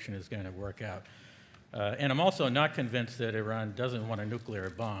contradiction is going to work out. And I'm also not convinced that Iran doesn't want a nuclear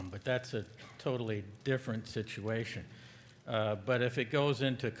bomb, but that's a totally different situation. But if it goes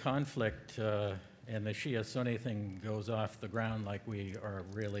into conflict and the Shia-Sunni thing goes off the ground like we are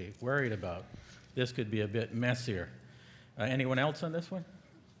really worried about, this could be a bit messier. Anyone else on this one?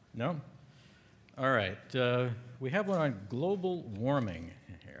 No? All right. We have one on global warming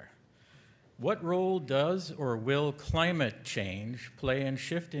here. What role does or will climate change play in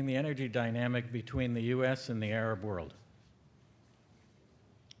shifting the energy dynamic between the U.S. and the Arab world?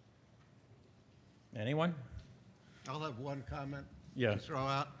 Anyone? I'll have one comment Yeah. to throw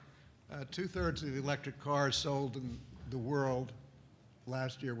out. Two-thirds of the electric cars sold in the world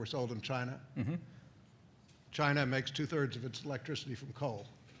last year were sold in China. Mm-hmm. China makes two-thirds of its electricity from coal.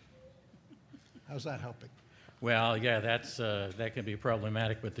 How's that helping? Well, yeah, that can be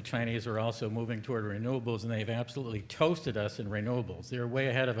problematic, but the Chinese are also moving toward renewables, and they've absolutely toasted us in renewables. They're way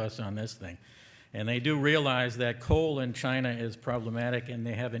ahead of us on this thing. And they do realize that coal in China is problematic, and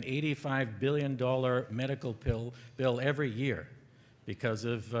they have an $85 billion medical bill every year because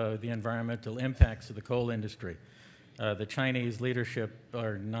of the environmental impacts of the coal industry. The Chinese leadership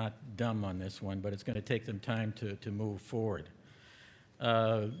are not dumb on this one, but it's going to take them time to move forward.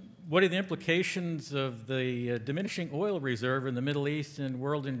 What are the implications of the diminishing oil reserve in the Middle East and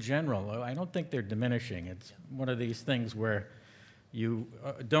world in general? I don't think they're diminishing. It's one of these things where you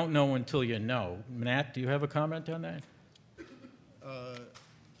don't know until you know. Nat, do you have a comment on that?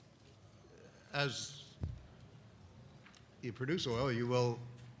 As you produce oil, you will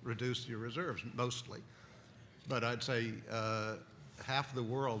reduce your reserves, mostly. But I'd say half the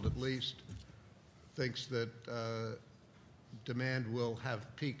world, at least, thinks that demand will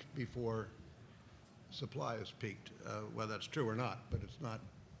have peaked before supply has peaked. Whether that's true or not, but it's not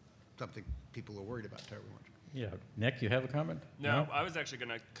something people are worried about terribly much. Yeah. Nick, you have a comment? No, I was actually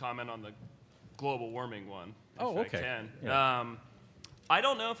going to comment on the global warming one, Oh, if okay. I can. Yeah. I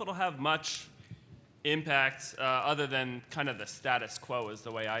don't know if it'll have much impact other than kind of the status quo is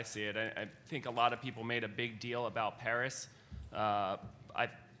the way I see it. I think a lot of people made a big deal about Paris. But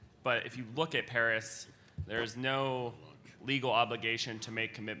if you look at Paris, there's no legal obligation to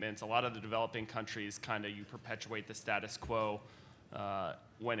make commitments. A lot of the developing countries you perpetuate the status quo.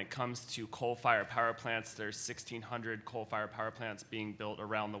 When it comes to coal-fired power plants, there's 1,600 coal-fired power plants being built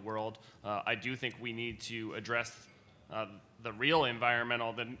around the world. I do think we need to address the real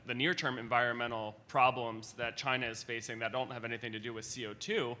environmental, the near-term environmental problems that China is facing that don't have anything to do with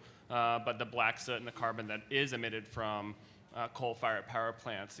CO2, but the black soot and the carbon that is emitted from coal-fired power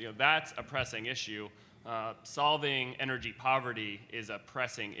plants. That's a pressing issue. Solving energy poverty is a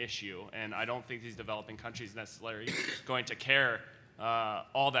pressing issue, and I don't think these developing countries necessarily going to care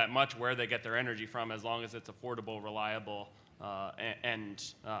all that much where they get their energy from, as long as it's affordable, reliable, and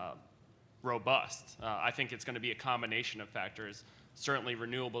robust. I think it's going to be a combination of factors. Certainly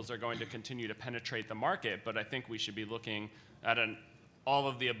renewables are going to continue to penetrate the market, but I think we should be looking at an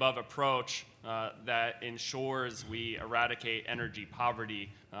all-of-the-above approach that ensures we eradicate energy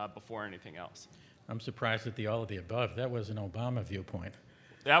poverty before anything else. I'm surprised at the all of the above. That was an Obama viewpoint.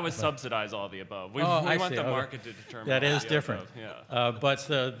 That was subsidize all the above. We I want see. the market to determine. That all is the different. above. Yeah. But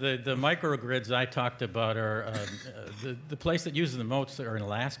the microgrids I talked about are the place that uses the most are in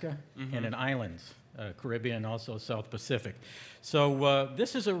Alaska and in islands, Caribbean, also South Pacific. So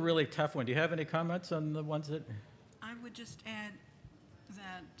this is a really tough one. Do you have any comments on the ones that? I would just add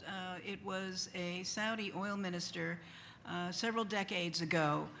that it was a Saudi oil minister several decades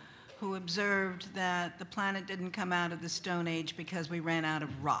ago who observed that the planet didn't come out of the Stone Age because we ran out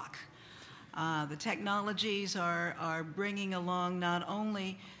of rock. The technologies are bringing along not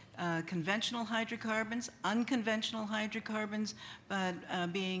only conventional hydrocarbons, unconventional hydrocarbons, but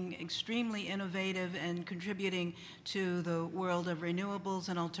being extremely innovative and contributing to the world of renewables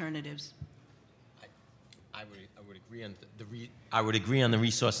and alternatives. I would agree on I would agree on the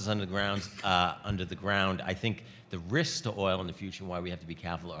resources under the ground. I think the risks to oil in the future, why we have to be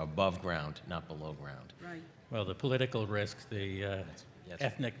careful, are above ground, not below ground. Right. Well, the political risks, the Yes.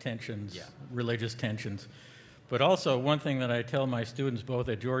 ethnic tensions, Yeah. religious tensions. But also, one thing that I tell my students both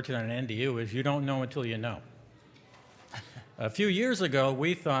at Georgetown and NDU is you don't know until you know. A few years ago,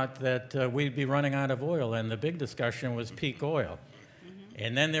 we thought that we'd be running out of oil, and the big discussion was peak oil.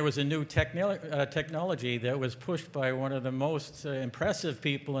 And then there was a new technology that was pushed by one of the most impressive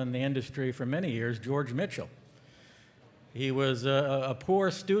people in the industry for many years, George Mitchell. He was a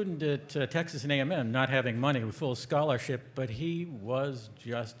poor student at Texas A&M, not having money, with full scholarship, but he was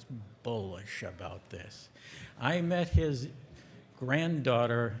just bullish about this. I met his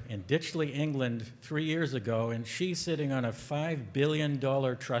granddaughter in Ditchley, England 3 years ago, and she's sitting on a $5 billion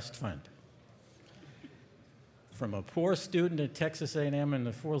trust fund. From a poor student at Texas A&M and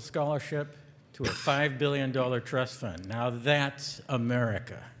the full scholarship to a $5 billion trust fund. Now that's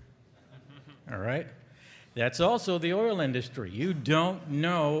America, all right? That's also the oil industry. You don't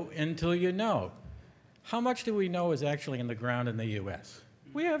know until you know. How much do we know is actually in the ground in the U.S.?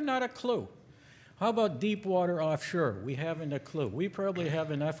 We have not a clue. How about deep water offshore? We haven't a clue. We probably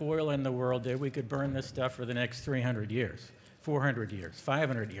have enough oil in the world that we could burn this stuff for the next 300 years. 400 years,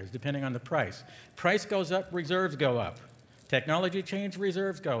 500 years, depending on the price. Price goes up, reserves go up. Technology change,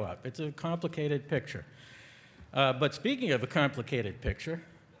 reserves go up. It's a complicated picture. But speaking of a complicated picture,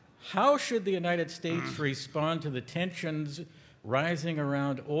 how should the United States respond to the tensions rising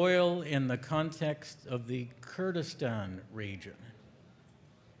around oil in the context of the Kurdistan region?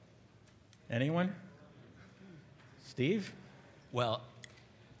 Anyone? Steve? Well,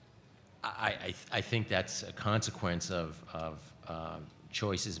 I think that's a consequence of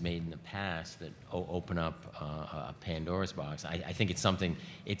choices made in the past that open up a Pandora's box. I think it's something,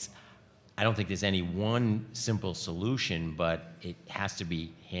 I don't think there's any one simple solution, but it has to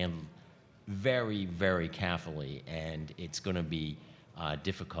be handled very, very carefully, and it's going to be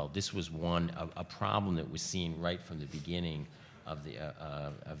difficult. This was a problem that was seen right from the beginning of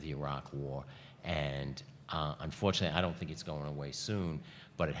the Iraq War, and unfortunately, I don't think it's going away soon,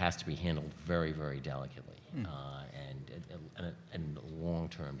 but it has to be handled very, very delicately and long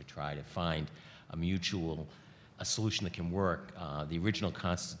term to try to find a solution that can work. The original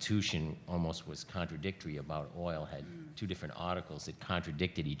Constitution almost was contradictory about oil, had two different articles that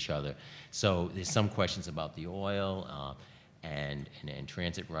contradicted each other. So there's some questions about the oil and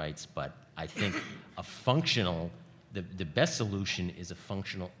transit rights, but I think the best solution is a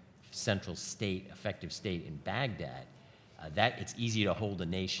functional central state, effective state in Baghdad. That it's easy to hold a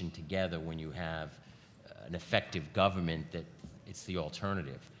nation together when you have an effective government that it's the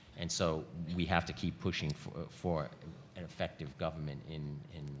alternative. And so we have to keep pushing for an effective government in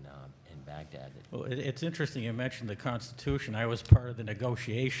Baghdad. Well, it's interesting you mentioned the Constitution. I was part of the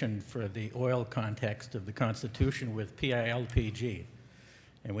negotiation for the oil context of the Constitution with PILPG.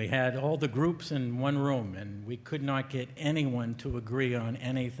 And we had all the groups in one room, and we could not get anyone to agree on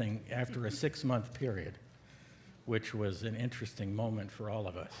anything after a 6-month period, which was an interesting moment for all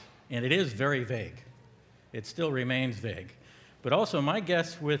of us. And it is very vague. It still remains vague. But also, my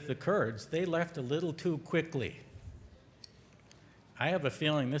guess with the Kurds, they left a little too quickly. I have a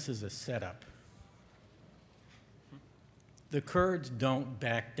feeling this is a setup. The Kurds don't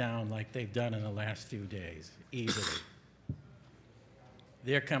back down like they've done in the last few days, easily.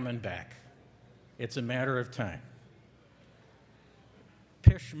 They're coming back. It's a matter of time.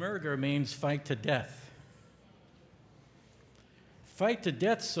 Peshmerga means fight to death. Fight to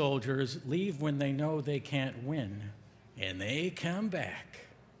death soldiers leave when they know they can't win, and they come back.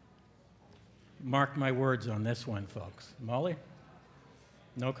 Mark my words on this one, folks. Molly?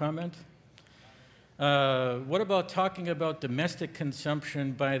 No comment? What about talking about domestic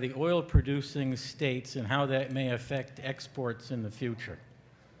consumption by the oil-producing states and how that may affect exports in the future?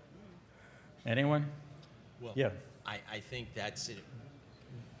 Anyone? Well, yeah. I think that's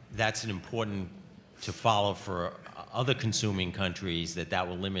an important to follow for other consuming countries that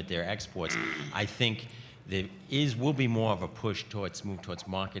will limit their exports. I think there will be more of a push move towards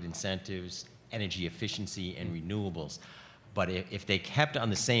market incentives, energy efficiency, and renewables. But if they kept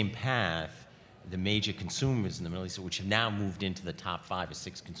on the same path, the major consumers in the Middle East, which have now moved into the top 5 or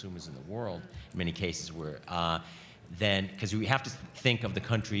 6 consumers in the world, in many cases, then, because we have to think of the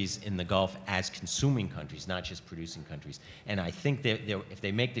countries in the Gulf as consuming countries, not just producing countries. And I think that if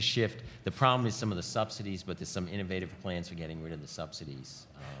they make the shift, the problem is some of the subsidies, but there's some innovative plans for getting rid of the subsidies.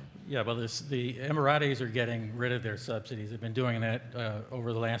 Yeah, well, the Emiratis are getting rid of their subsidies. They've been doing that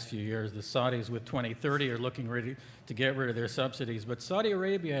over the last few years. The Saudis with 2030 are looking ready to get rid of their subsidies. But Saudi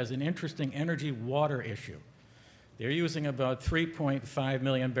Arabia has an interesting energy water issue. They're using about 3.5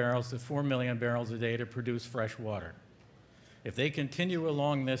 million barrels to 4 million barrels a day to produce fresh water. If they continue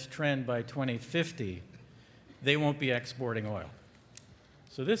along this trend by 2050, they won't be exporting oil.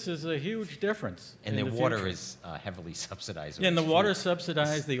 So this is a huge difference. And their water is heavily subsidized. Yeah, and the water is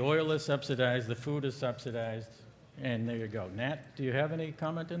subsidized, the oil is subsidized, the food is subsidized, and there you go. Nat, do you have any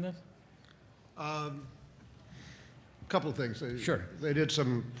comment in this? Couple of things. Sure. They did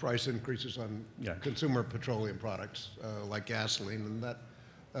some price increases on Yeah. consumer petroleum products like gasoline, and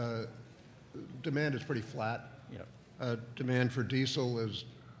that demand is pretty flat. Yeah. Demand for diesel has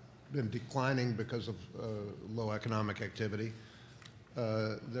been declining because of low economic activity.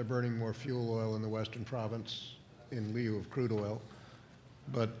 They're burning more fuel oil in the Western Province in lieu of crude oil,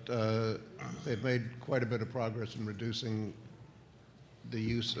 but they've made quite a bit of progress in reducing the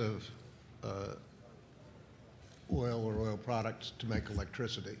use of oil or oil products to make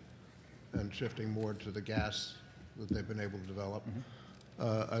electricity and shifting more to the gas that they've been able to develop.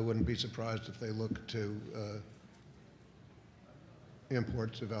 I wouldn't be surprised if they look to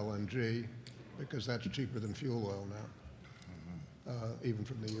imports of LNG because that's cheaper than fuel oil now, even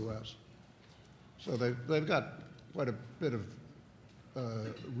from the U.S. So they've got quite a bit of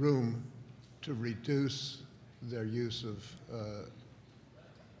room to reduce their use of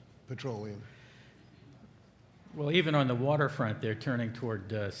petroleum. Well, even on the waterfront, they're turning toward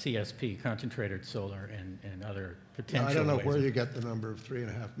CSP, concentrated solar, and other potential I don't know ways where of- you get the number of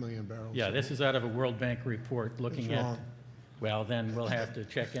 3.5 million barrels. Yeah, this is out of a World Bank report looking It's at... wrong. Well, then we'll have to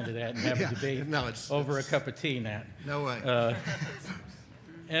check into that and have Yeah, a debate no, it's- over a cup of tea, Nat. No way.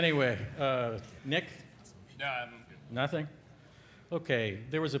 Anyway, Nick, No, I'm good. nothing? Okay,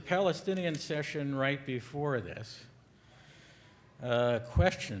 there was a Palestinian session right before this.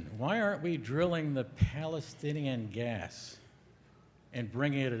 Question, why aren't we drilling the Palestinian gas and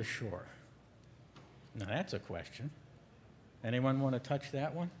bringing it ashore? Now that's a question. Anyone want to touch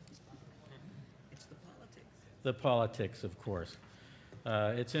that one? It's the politics. The politics, of course.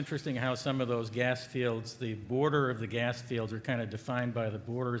 It's interesting how some of those gas fields, the border of the gas fields are kind of defined by the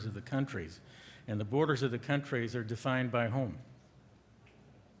borders of the countries. And the borders of the countries are defined by whom?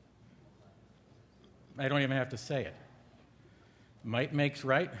 I don't even have to say it. Might makes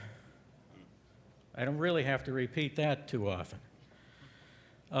right. I don't really have to repeat that too often.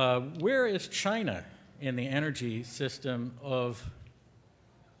 Where is China in the energy system of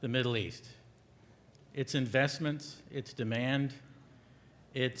the Middle East? Its investments, its demand,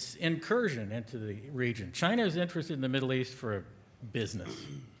 its incursion into the region. China is interested in the Middle East for business.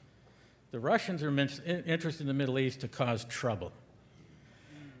 The Russians are interested in the Middle East to cause trouble.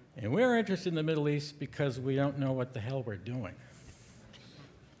 And we're interested in the Middle East because we don't know what the hell we're doing.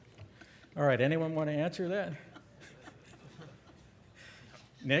 All right, anyone want to answer that?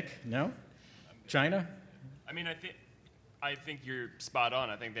 Nick, no? China? I mean, I think you're spot on.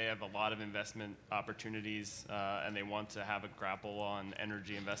 I think they have a lot of investment opportunities, and they want to have a grapple on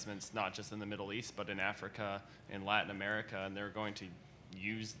energy investments, not just in the Middle East, but in Africa, in Latin America, and they're going to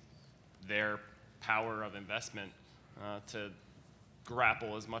use their power of investment to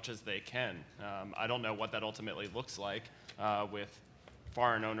grapple as much as they can. I don't know what that ultimately looks like with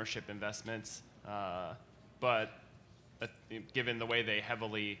foreign ownership investments, but given the way they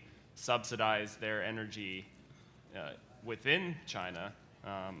heavily subsidize their energy within China,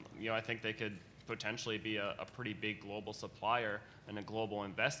 I think they could potentially be a pretty big global supplier and a global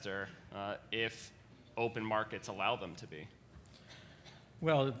investor if open markets allow them to be.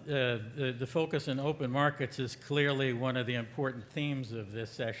 Well, the focus on open markets is clearly one of the important themes of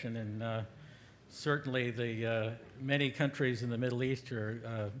this session, and certainly the many countries in the Middle East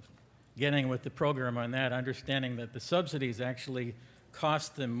are getting with the program on that, understanding that the subsidies actually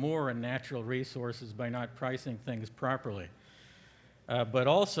cost them more in natural resources by not pricing things properly. But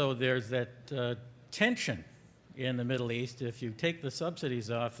also there's that tension in the Middle East. If you take the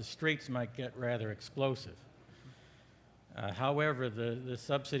subsidies off, the streets might get rather explosive. However, the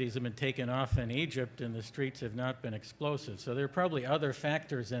subsidies have been taken off in Egypt and the streets have not been explosive. So there are probably other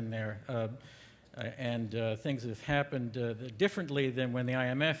factors in there, and things have happened differently than when the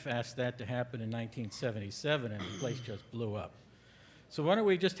IMF asked that to happen in 1977 and the place just blew up. So why don't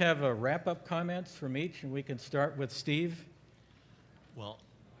we just have a wrap-up comments from each, and we can start with Steve. Well,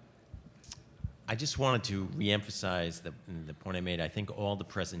 I just wanted to reemphasize the point I made. I think all the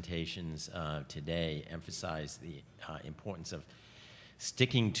presentations today emphasize the importance of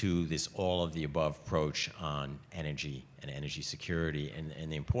sticking to this all-of-the-above approach on energy and energy security.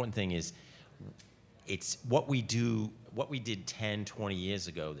 And the important thing is it's what we did 10, 20 years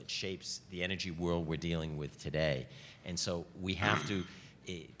ago that shapes the energy world we're dealing with today. And so we have to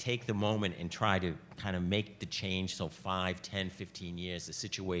take the moment and try to kind of make the change so 5, 10, 15 years, the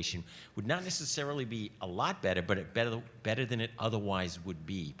situation would not necessarily be a lot better, but better than it otherwise would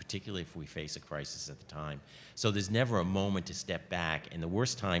be, particularly if we face a crisis at the time. So there's never a moment to step back, and the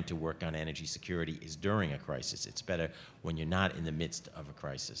worst time to work on energy security is during a crisis. It's better when you're not in the midst of a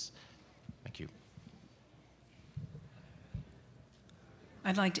crisis. Thank you.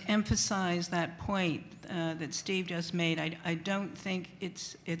 I'd like to emphasize that point that Steve just made. I don't think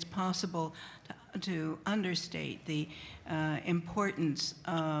it's possible to understate the importance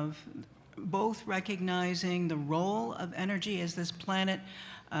of both recognizing the role of energy as this planet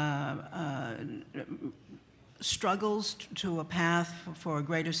struggles to a path for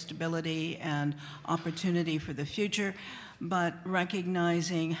greater stability and opportunity for the future, but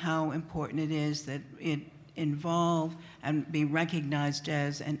recognizing how important it is that it involve and be recognized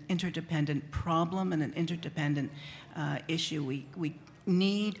as an interdependent problem and an interdependent issue. We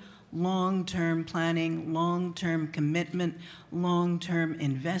need long-term planning, long-term commitment, long-term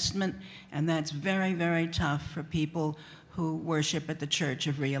investment, and that's very, very tough for people who worship at the Church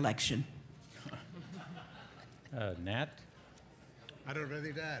of Re-election. Nat, I don't have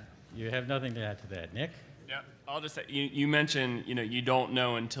anything to add. you have nothing to add to that. Nick? Yeah, I'll just say, you mentioned, you don't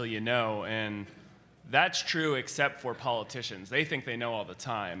know until you know, and that's true except for politicians. They think they know all the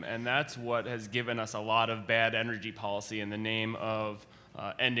time, and that's what has given us a lot of bad energy policy in the name of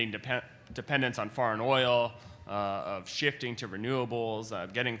ending dependence on foreign oil, of shifting to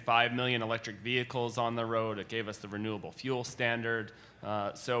renewables, getting 5 million electric vehicles on the road. It gave us the renewable fuel standard.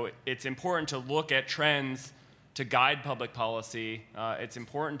 So it's important to look at trends to guide public policy. It's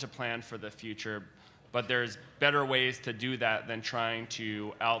important to plan for the future, but there's better ways to do that than trying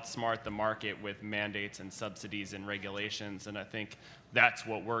to outsmart the market with mandates and subsidies and regulations. And I think that's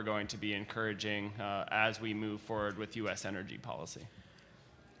what we're going to be encouraging as we move forward with U.S. energy policy.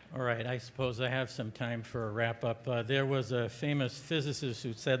 All right, I suppose I have some time for a wrap-up. There was a famous physicist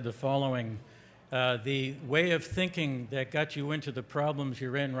who said the following: the way of thinking that got you into the problems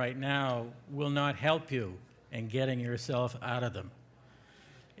you're in right now will not help you in getting yourself out of them.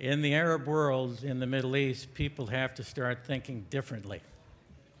 In the Arab world, in the Middle East, people have to start thinking differently,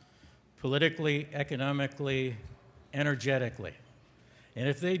 politically, economically, energetically. And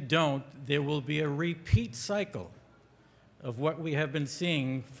if they don't, there will be a repeat cycle of what we have been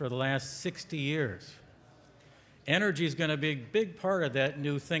seeing for the last 60 years. Energy is going to be a big part of that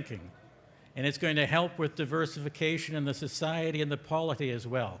new thinking, and it's going to help with diversification in the society and the polity as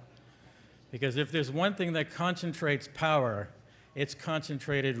well. Because if there's one thing that concentrates power, it's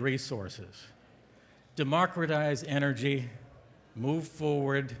concentrated resources. Democratize energy, move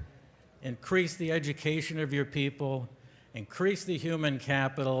forward, increase the education of your people, increase the human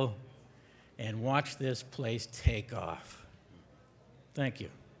capital, and watch this place take off. Thank you.